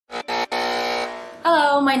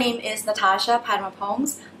Hello, my name is Natasha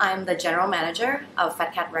Patamapongs. I'm the general manager of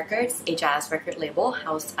PhatCat Records, a jazz record label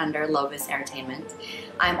housed under Lovis Entertainment.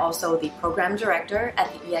 I'm also the program director at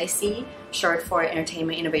the EIC, short for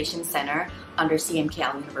Entertainment Innovation Center under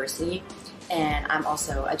CKLM University. And I'm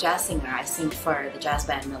also a jazz singer. I sing for the jazz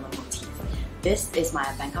band Mellow Motif. This is my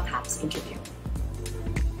BangkokHaps interview.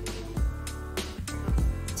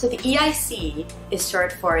 So the EIC is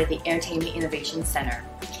short for the Entertainment Innovation Center,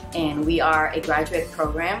 and we are a graduate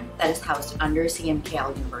program that is housed under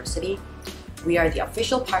CKLM University. We are the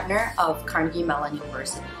official partner of Carnegie Mellon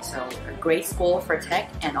University, so a great school for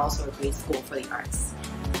tech and also a great school for the arts.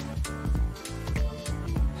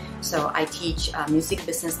 So I teach music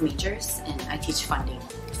business majors, and I teach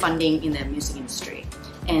funding in the music industry.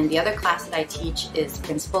 And the other class that I teach is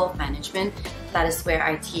Principle of Management. That is where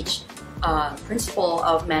I teach principle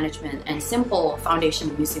of management and simple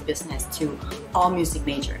foundation of music business to all music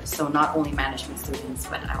majors. So not only management students,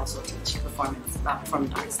 but I also teach performance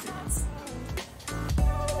art students.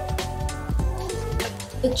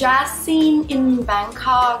 The jazz scene in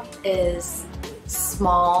Bangkok is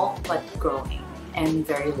small but growing and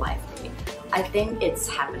very lively. I think it's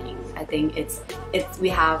happening. I think we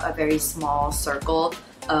have a very small circle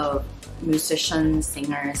of musicians,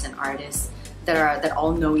 singers, and artists that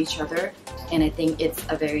all know each other, and I think it's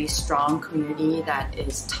a very strong community that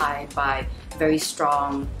is tied by very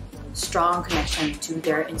strong connection to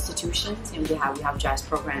their institutions. And we have jazz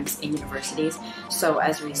programs in universities, so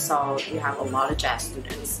as a result we have a lot of jazz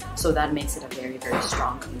students, so that makes it a very, very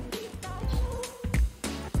strong community.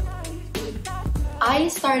 I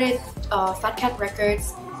started PhatCat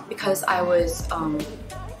Records because I was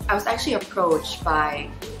actually approached by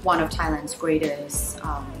one of Thailand's greatest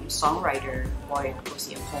songwriter, Boy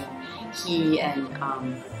Pong. He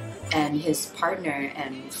and his partner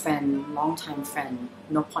and friend, longtime friend,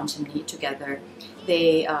 Nopon Chimni, together,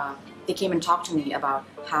 they came and talked to me about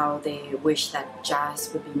how they wish that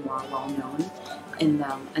jazz would be more well known in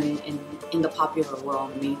the popular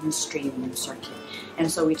world, mainstream circuit.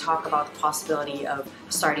 And so we talk about the possibility of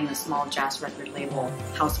starting a small jazz record label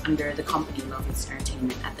housed under the company Lovis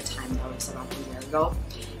Entertainment at the time. That was about a year ago.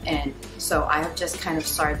 And so I have just kind of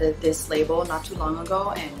started this label not too long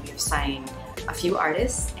ago, and we have signed a few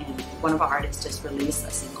artists, and one of our artists just released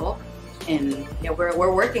a single. And yeah, we're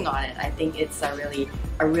working on it. I think it's a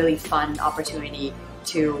really fun opportunity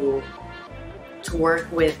to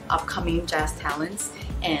work with upcoming jazz talents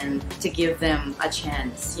and to give them a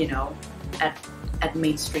chance, you know, at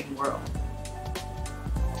mainstream world.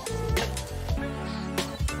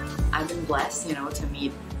 I've been blessed, you know, to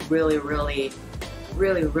meet really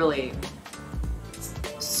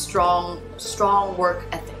strong work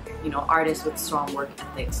ethic, you know, artists with strong work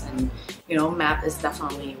ethics. And you know, Map is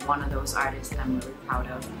definitely one of those artists that I'm really proud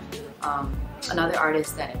of. Another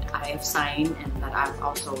artist that I have signed and that I'm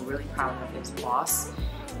also really proud of is Boss.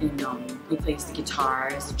 And he plays the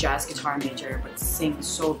guitar, is a jazz guitar major, but sings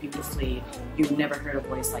so beautifully. You've never heard a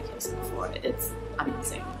voice like his before. It's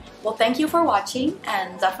amazing. Well, thank you for watching,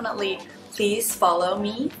 and definitely please follow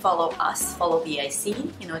me, follow us, follow the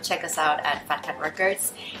EIC. You know, check us out at PhatCat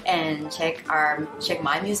Records, and check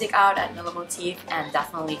my music out at Mellow Motif, and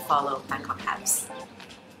definitely follow BangkokHaps.